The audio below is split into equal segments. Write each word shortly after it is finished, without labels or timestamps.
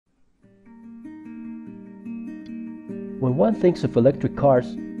When one thinks of electric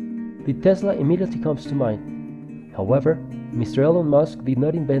cars, the Tesla immediately comes to mind. However, Mr. Elon Musk did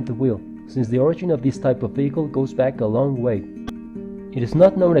not invent the wheel, since the origin of this type of vehicle goes back a long way. It is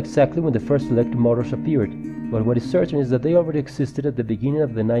not known exactly when the first electric motors appeared, but what is certain is that they already existed at the beginning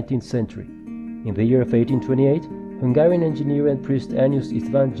of the 19th century. In the year of 1828, Hungarian engineer and priest Anius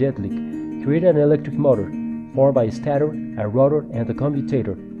István Jetlik created an electric motor, formed by a stator, a rotor, and a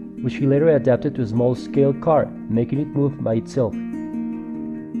commutator, which he later adapted to a small-scale car, making it move by itself.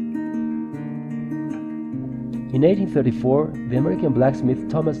 In 1834, the American blacksmith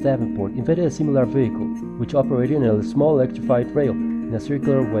Thomas Davenport invented a similar vehicle, which operated on a small electrified rail in a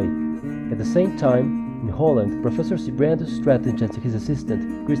circular way. At the same time, in Holland, Professor Sibrandus Stratton and his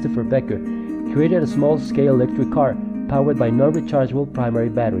assistant, Christopher Becker, created a small-scale electric car powered by non-rechargeable primary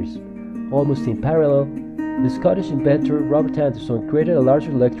batteries. Almost in parallel, the Scottish inventor Robert Anderson created a larger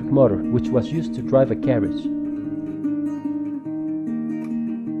electric motor, which was used to drive a carriage.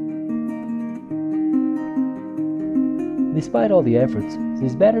 Despite all the efforts,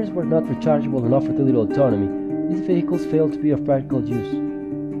 since batteries were not rechargeable and offered little autonomy, these vehicles failed to be of practical use.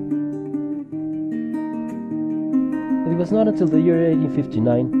 It was not until the year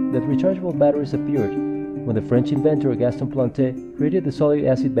 1859 that rechargeable batteries appeared, when the French inventor Gaston Planté created the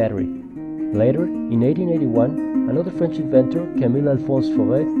solid-acid battery. Later, in 1881, another French inventor, Camille Alphonse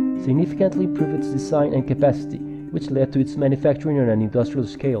Fauré, significantly improved its design and capacity, which led to its manufacturing on an industrial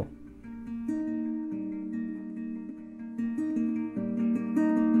scale.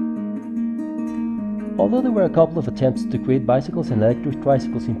 Although there were a couple of attempts to create bicycles and electric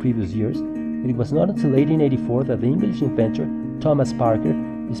tricycles in previous years, it was not until 1884 that the English inventor Thomas Parker,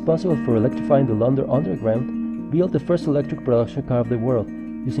 responsible for electrifying the London Underground, built the first electric production car of the world,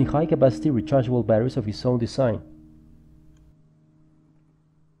 using high-capacity rechargeable batteries of his own design.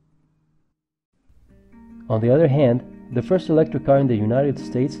 On the other hand, the first electric car in the United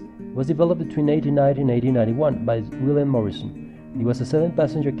States was developed between 1890 and 1891 by William Morrison. It was a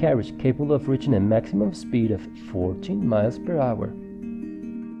 7-passenger carriage capable of reaching a maximum speed of 14 miles per hour.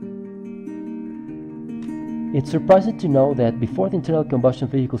 It's surprising to know that before the internal combustion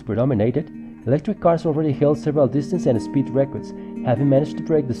vehicles predominated, electric cars already held several distance and speed records, having managed to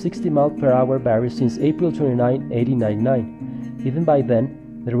break the 60-mile-per-hour barrier since April 29, 1899. Even by then,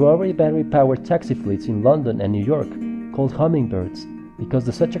 there were already battery-powered taxi fleets in London and New York, called hummingbirds, because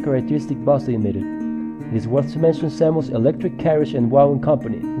of such a characteristic buzz they emitted. It is worth to mention Samuel's Electric Carriage and Wagon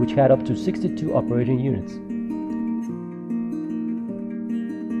Company, which had up to 62 operating units.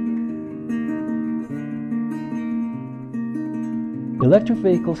 Electric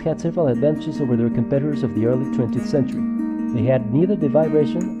vehicles had several advantages over their competitors of the early 20th century. They had neither the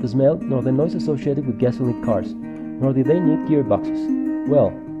vibration, the smell, nor the noise associated with gasoline cars, nor did they need gearboxes.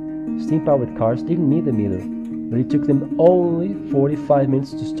 Well, steam-powered cars didn't need them either, but it took them only 45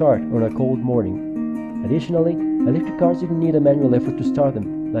 minutes to start on a cold morning. Additionally, electric cars didn't need a manual effort to start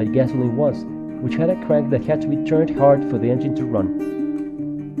them, like gasoline ones, which had a crank that had to be turned hard for the engine to run.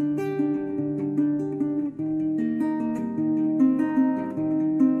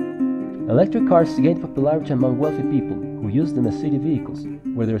 Electric cars gained popularity among wealthy people who used them as city vehicles,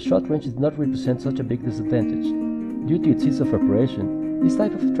 where their short range did not represent such a big disadvantage. Due to its ease of operation, this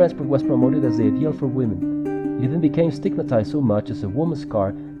type of transport was promoted as the ideal for women. It even became stigmatized so much as a woman's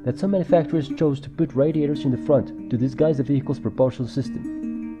car that some manufacturers chose to put radiators in the front to disguise the vehicle's propulsion system.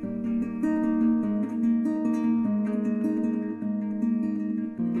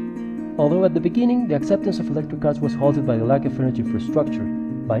 Although at the beginning the acceptance of electric cars was halted by the lack of energy infrastructure,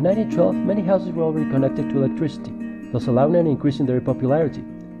 by 1912 many houses were already connected to electricity, thus allowing an increase in their popularity.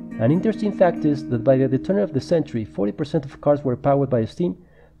 An interesting fact is that by the turn of the century, 40% of cars were powered by steam,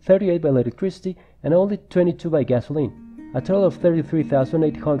 38% by electricity, and only 22% by gasoline. A total of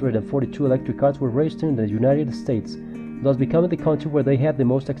 33,842 electric cars were registered in the United States, thus becoming the country where they had the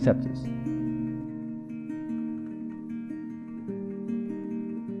most acceptance.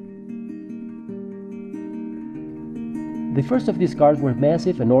 The first of these cars were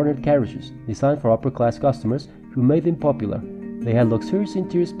massive and ornate carriages, designed for upper-class customers who made them popular. They had luxurious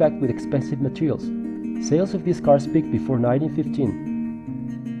interiors packed with expensive materials. Sales of these cars peaked before 1915.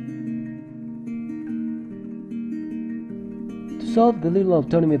 To solve the little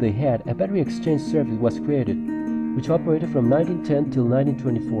autonomy they had, a battery exchange service was created, which operated from 1910 till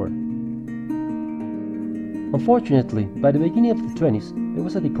 1924. Unfortunately, by the beginning of the 20s, there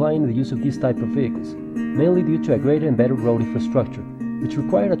was a decline in the use of this type of vehicles, mainly due to a greater and better road infrastructure, which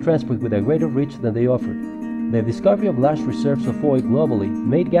required a transport with a greater reach than they offered. The discovery of large reserves of oil globally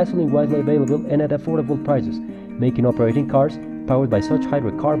made gasoline widely available and at affordable prices, making operating cars powered by such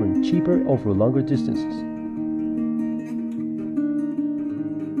hydrocarbon cheaper over longer distances.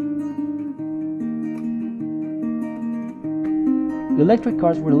 The electric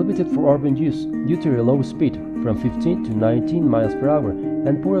cars were limited for urban use due to their low speed, from 15 to 19 miles per hour,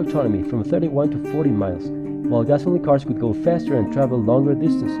 and poor autonomy, from 31 to 40 miles, while gasoline cars could go faster and travel longer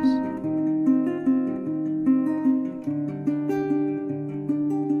distances.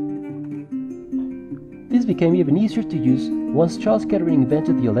 This became even easier to use once Charles Kettering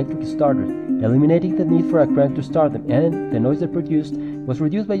invented the electric starter, eliminating the need for a crank to start them, and the noise they produced was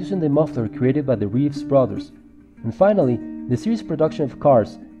reduced by using the muffler created by the Reeves brothers. And finally, the series production of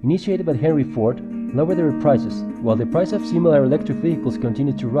cars, initiated by Henry Ford, lowered their prices, while the price of similar electric vehicles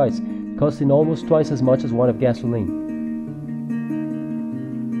continued to rise, costing almost twice as much as one of gasoline.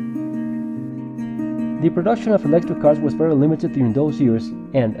 The production of electric cars was very limited during those years,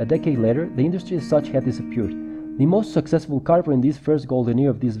 and a decade later, the industry as such had disappeared. The most successful car in this first golden era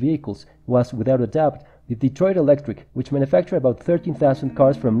of these vehicles was, without a doubt, the Detroit Electric, which manufactured about 13,000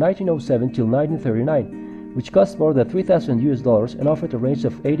 cars from 1907 till 1939, which cost more than $3,000 and offered a range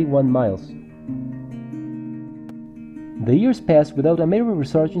of 81 miles. The years passed without a major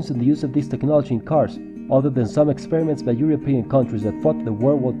resurgence in the use of this technology in cars, other than some experiments by European countries that fought the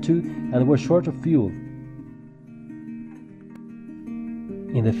World War II and were short of fuel.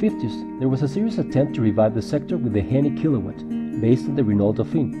 In the 50s, there was a serious attempt to revive the sector with the Henny Kilowatt, based on the Renault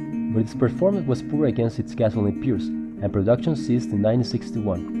Dauphine, but its performance was poor against its gasoline peers, and production ceased in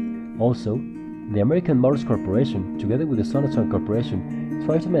 1961. Also, the American Motors Corporation, together with the Sonotone Corporation,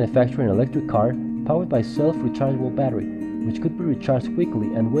 tried to manufacture an electric car powered by self-rechargeable battery, which could be recharged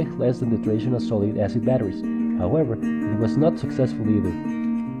quickly and weigh less than the traditional solid-acid batteries. However, it was not successful either.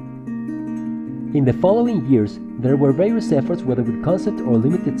 In the following years, there were various efforts, whether with concept or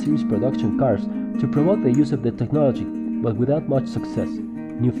limited series production cars, to promote the use of the technology, but without much success.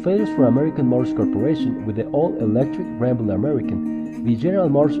 New failures for American Motors Corporation with the all-electric Rambler American, the General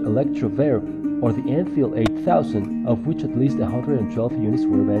Motors Electrovare, or the Enfield 8000, of which at least 112 units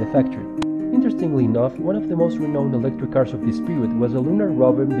were manufactured. Interestingly enough, one of the most renowned electric cars of this period was a Lunar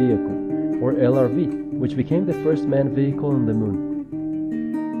Rover Vehicle, or LRV, which became the first manned vehicle on the moon.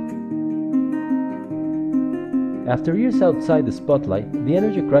 After years outside the spotlight, the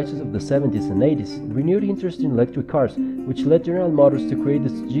energy crisis of the 70s and 80s renewed interest in electric cars, which led General Motors to create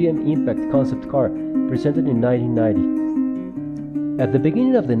its GM Impact concept car, presented in 1990. At the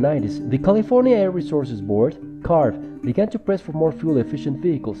beginning of the 90s, the California Air Resources Board, CARB, began to press for more fuel-efficient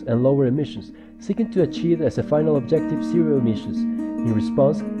vehicles and lower emissions, seeking to achieve as a final objective zero emissions. In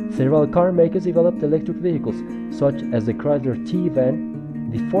response, several car makers developed electric vehicles, such as the Chrysler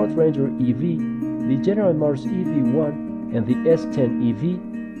T-Van, the Ford Ranger EV, the General Motors EV1 and the S10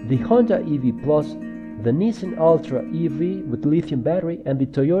 EV, the Honda EV Plus, the Nissan Ultra EV with lithium battery, and the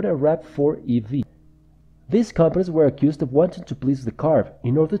Toyota RAV4 EV. These companies were accused of wanting to please the CARB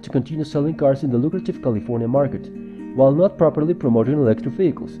in order to continue selling cars in the lucrative California market, while not properly promoting electric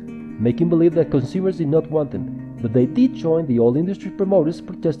vehicles, making believe that consumers did not want them, but they did join the oil industry promoters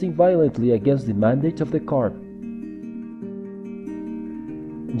protesting violently against the mandate of the CARB.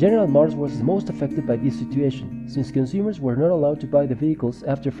 General Motors was the most affected by this situation, since consumers were not allowed to buy the vehicles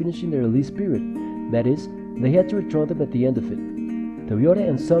after finishing their lease period. That is, they had to return them at the end of it. Toyota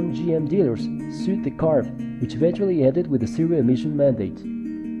and some GM dealers sued the CARB, which eventually ended with the zero-emission mandate.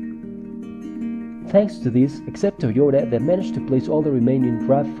 Thanks to this, except Toyota that managed to place all the remaining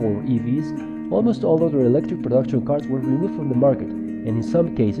RAV4 EVs, almost all other electric production cars were removed from the market, and in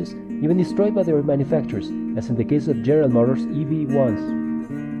some cases, even destroyed by their manufacturers, as in the case of General Motors EV1s.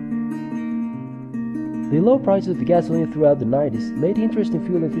 The low prices of gasoline throughout the 90s made interest in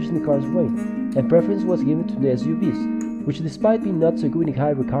fuel-efficient cars wane, and preference was given to the SUVs, which despite being not so good in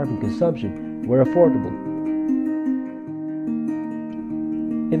high carbon consumption, were affordable.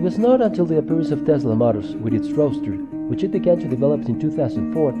 It was not until the appearance of Tesla Motors with its Roadster, which it began to develop in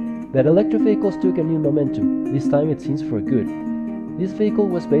 2004, that electric vehicles took a new momentum, this time it seems for good. This vehicle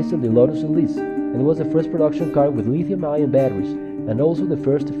was based on the Lotus Elise, and was the first production car with lithium-ion batteries, and also the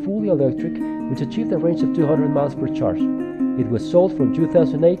first fully electric, which achieved a range of 200 miles per charge. It was sold from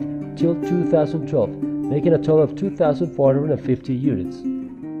 2008 till 2012, making a total of 2,450 units.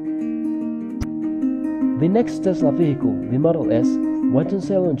 The next Tesla vehicle, the Model S, went on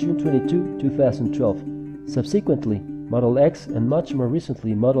sale on June 22, 2012. Subsequently, Model X and much more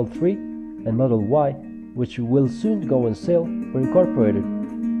recently Model 3 and Model Y, which will soon go on sale, were incorporated.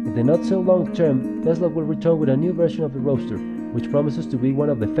 In the not so long term, Tesla will return with a new version of the Roadster, which promises to be one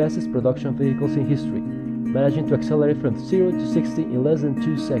of the fastest production vehicles in history, managing to accelerate from 0 to 60 in less than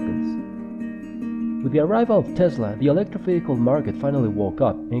 2 seconds. With the arrival of Tesla, the electric vehicle market finally woke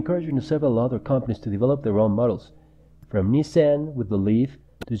up, encouraging several other companies to develop their own models, from Nissan with the Leaf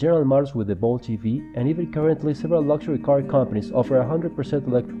to General Motors with the Bolt EV, and even currently several luxury car companies offer 100%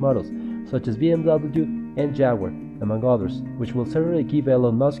 electric models, such as BMW and Jaguar, among others, which will certainly give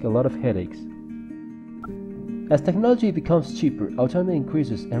Elon Musk a lot of headaches. As technology becomes cheaper, autonomy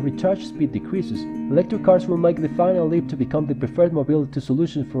increases, and recharge speed decreases, electric cars will make the final leap to become the preferred mobility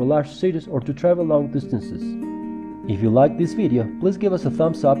solution for large cities or to travel long distances. If you liked this video, please give us a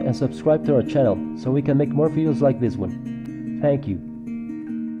thumbs up and subscribe to our channel so we can make more videos like this one. Thank you.